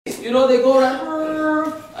You know, they go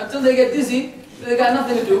around until they get dizzy. They got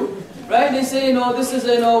nothing to do, right? They say, you know, this is,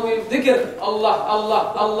 you know, we dhikr, Allah,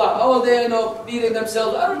 Allah, Allah. Oh, they're, you know, beating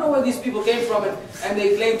themselves. I don't know where these people came from, and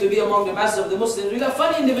they claim to be among the masses of the Muslims. We got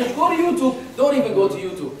funny individuals. Go to YouTube. Don't even go to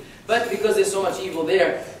YouTube. But because there's so much evil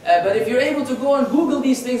there. But if you're able to go and Google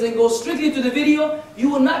these things and go strictly to the video, you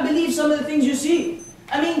will not believe some of the things you see.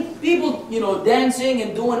 I mean, people, you know, dancing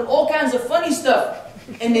and doing all kinds of funny stuff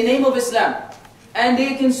in the name of Islam. And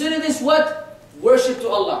they consider this what? Worship to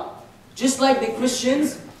Allah. Just like the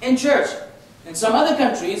Christians in church. In some other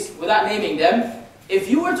countries, without naming them, if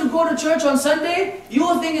you were to go to church on Sunday, you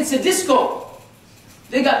will think it's a disco.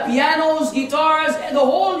 They got pianos, guitars, and the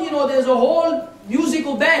whole, you know, there's a whole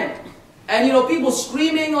musical band. And, you know, people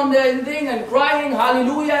screaming on the thing and crying,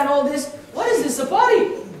 hallelujah and all this. What is this? A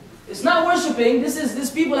party. It's not worshipping. This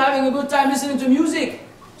is people having a good time listening to music.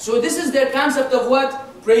 So this is their concept of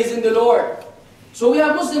what? Praising the Lord. So we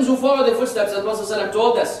have Muslims who follow the footsteps that Prophet ﷺ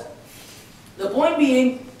told us. The point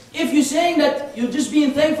being, if you're saying that you're just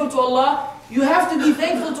being thankful to Allah, you have to be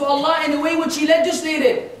thankful to Allah in the way which He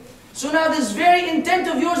legislated. So now this very intent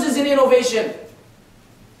of yours is an innovation.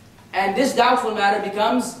 And this doubtful matter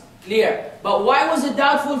becomes clear. But why was it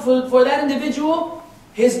doubtful for that individual?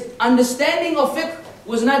 His understanding of fiqh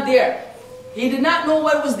was not there. He did not know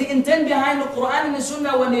what was the intent behind the Quran and the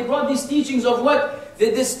Sunnah when they brought these teachings of what? The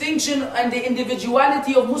distinction and the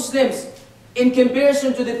individuality of Muslims in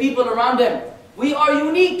comparison to the people around them. We are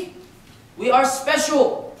unique. We are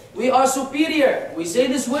special. We are superior. We say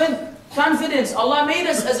this with confidence. Allah made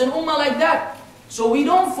us as an ummah like that. So we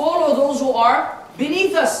don't follow those who are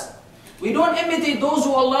beneath us. We don't imitate those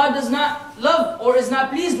who Allah does not love or is not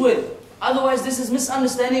pleased with. Otherwise, this is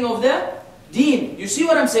misunderstanding of the deen. You see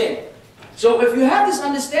what I'm saying? So if you have this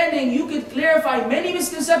understanding, you could clarify many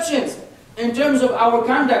misconceptions in terms of our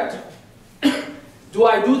conduct. Do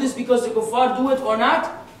I do this because the kuffar do it or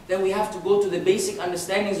not? Then we have to go to the basic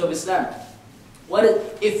understandings of Islam.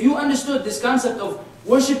 If you understood this concept of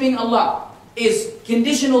worshipping Allah is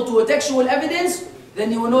conditional to a textual evidence,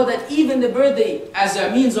 then you will know that even the birthday as a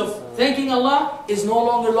means of thanking Allah is no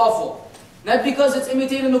longer lawful. Not because it's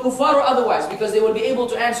imitating the kuffar or otherwise, because they will be able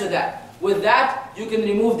to answer that. With that, you can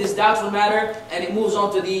remove this doubtful matter and it moves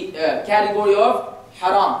on to the category of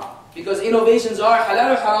haram. Because innovations are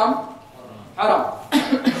halal or haram? Haram.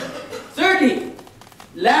 Thirdly,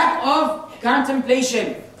 lack of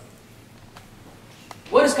contemplation.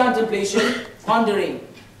 What is contemplation? Pondering,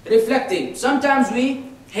 reflecting. Sometimes we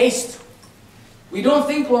haste. We don't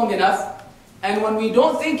think long enough. And when we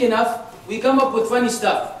don't think enough, we come up with funny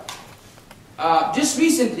stuff. Just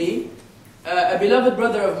recently, a beloved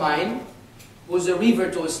brother of mine, who's a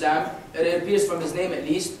revert to Islam, it appears from his name at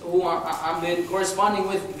least, who I've been corresponding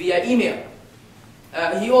with via email.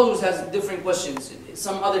 He always has different questions.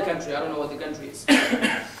 Some other country, I don't know what the country is.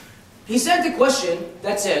 He sent a question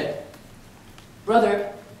that said,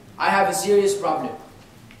 brother, I have a serious problem.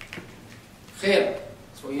 Khair,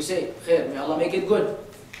 that's what you say, khair, may Allah make it good.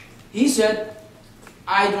 He said,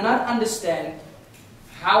 I do not understand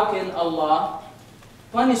how can Allah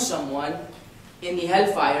punish someone in the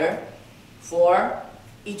hellfire for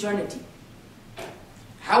eternity.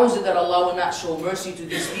 How is it that Allah will not show mercy to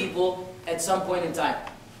these people at some point in time?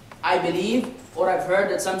 I believe, or I've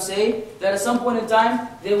heard that some say, that at some point in time,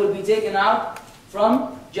 they will be taken out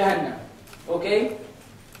from Jahannam. Okay?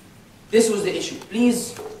 This was the issue.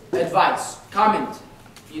 Please advise, comment,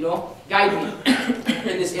 you know, guide me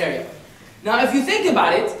in this area. Now, if you think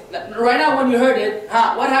about it, right now when you heard it,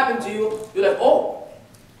 what happened to you? You're like, oh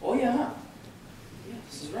yeah, yeah,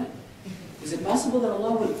 this is right. Is it possible that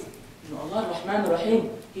Allah will, you know, Allah Rahman Rahim,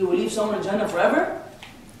 He will leave someone in Jannah forever?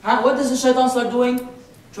 What does the shaitan start doing?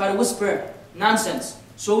 Try to whisper nonsense.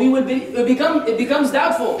 So it becomes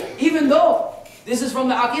doubtful, even though this is from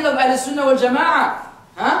the Aqidah of Ahl-Sunnah wal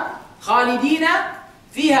Jama'ah. Khalidina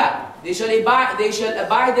fiha. They shall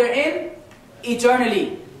abide therein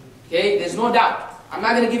eternally. Okay, there's no doubt. I'm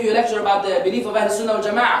not going to give you a lecture about the belief of Ahl-Sunnah wal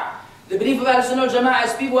Jama'ah. The belief of Ahl-Sunnah wal Jama'ah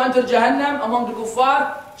is people who enter Jahannam among the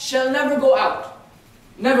kuffar shall never go out.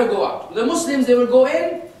 Never go out. The Muslims, they will go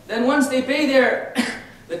in, then once they pay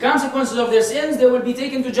the consequences of their sins, they will be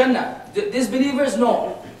taken to Jannah. Disbelievers,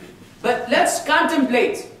 no. But let's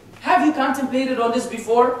contemplate. Have you contemplated on this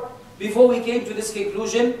before we came to this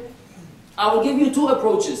conclusion? I will give you two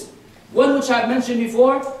approaches. One which I've mentioned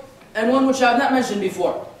before, and one which I have not mentioned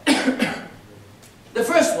before. The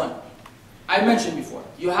first one, I mentioned before.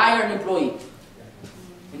 You hire an employee,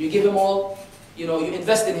 and you give him all, you know, you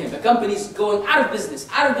invest in him. The company's going out of business,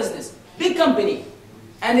 big company,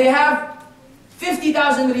 and they have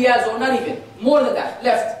 50,000 riyals, or not even, more than that,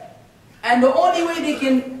 left. And the only way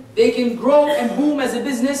they can grow and boom as a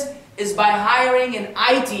business is by hiring an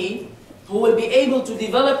IT who will be able to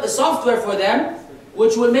develop a software for them,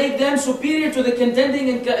 which will make them superior to the contending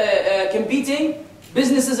and competing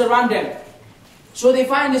businesses around them. So they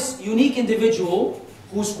find this unique individual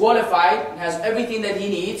who's qualified and has everything that he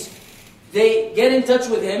needs. They get in touch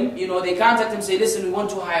with him, they contact him, say, listen, we want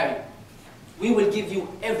to hire you. We will give you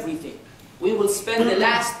everything. We will spend the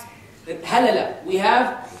halal we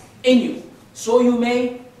have in you, so you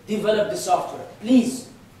may develop the software. Please,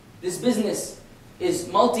 this business is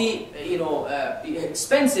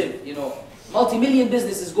expensive, multi-million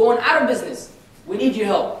business is going out of business. We need your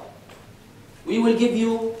help. We will give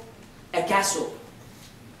you a castle.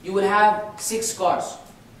 You will have 6 cars.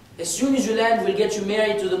 As soon as you land, we'll get you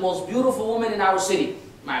married to the most beautiful woman in our city.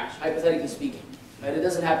 Hypothetically speaking. Right? It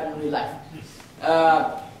doesn't happen in real life.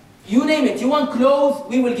 You name it. You want clothes,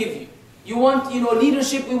 we will give you. You want,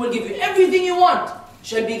 leadership, we will give you. Everything you want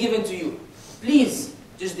shall be given to you. Please,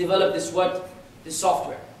 just develop this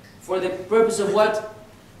software. For the purpose of what?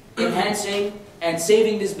 Enhancing and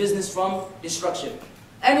saving this business from destruction.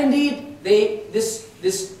 And indeed, this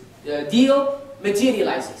deal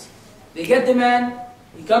materializes. They get the man,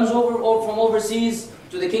 he comes over from overseas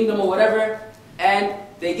to the kingdom or whatever, and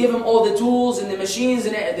they give him all the tools and the machines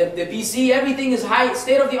and the PC, everything is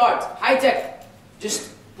state of the art, high tech.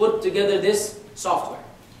 Just put together this software.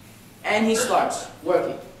 And he starts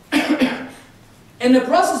working. In the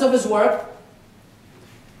process of his work,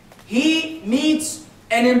 he meets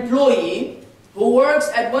an employee who works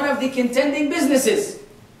at one of the contending businesses,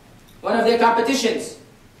 one of their competitions.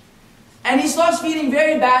 And he starts feeling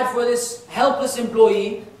very bad for this helpless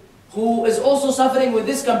employee who is also suffering with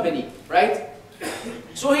this company, right?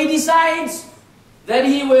 So he decides that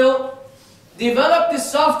he will develop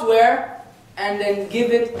this software and then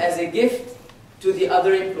give it as a gift to the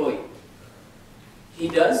other employee. He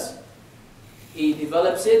does. He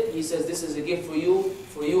develops it. He says, this is a gift for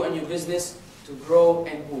you and your business to grow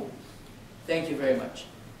and boom. Thank you very much.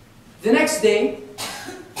 The next day,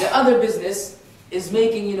 the other business is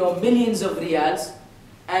making, millions of riyals,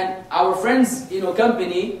 and our friend's,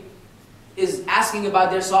 company is asking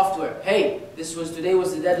about their software. Hey, today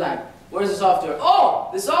was the deadline. Where's the software? Oh,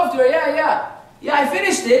 the software, yeah, I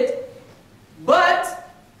finished it,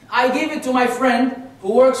 but I gave it to my friend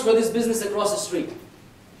who works for this business across the street.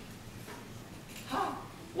 How?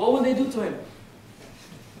 What will they do to him?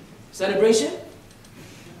 Celebration?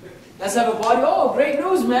 Let's have a party. Oh, great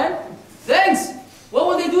news, man. Thanks. What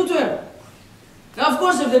will they do to him? Now, of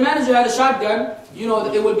course, if the manager had a shotgun,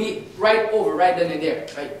 it would be right then and there,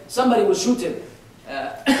 right? Somebody will shoot him.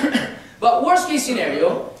 But worst case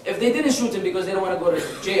scenario, if they didn't shoot him because they don't want to go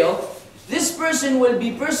to jail, this person will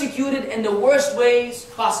be persecuted in the worst ways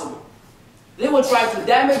possible. They will try to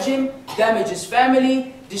damage him, damage his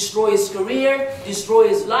family, destroy his career, destroy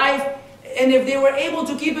his life. And if they were able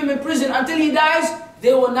to keep him in prison until he dies,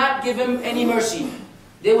 they will not give him any mercy.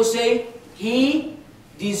 They will say, he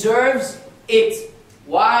deserves it.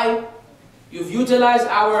 Why? You've utilized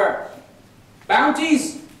our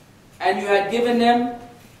bounties and you had given them,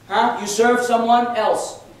 you served someone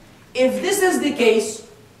else. If this is the case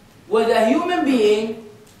with a human being,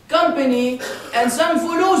 company, and some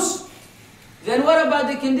fulus, then what about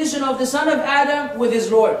the condition of the son of Adam with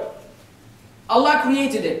his Lord? Allah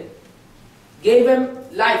created him, gave him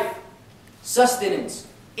life, sustenance.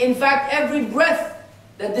 In fact, every breath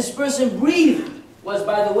that this person breathed was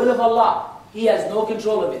by the will of Allah. He has no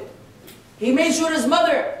control of it. He made sure his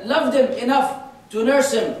mother loved him enough to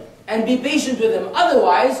nurse him and be patient with him.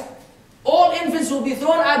 Otherwise, all infants will be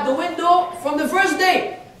thrown out the window from the first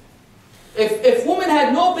day. If women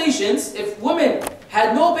had no patience,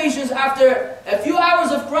 after a few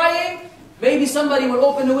hours of crying, maybe somebody will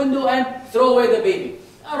open the window and throw away the baby.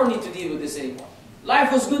 I don't need to deal with this anymore.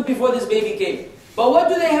 Life was good before this baby came. But what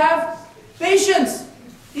do they have? Patience.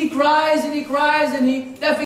 He cries and he cries and he defecates.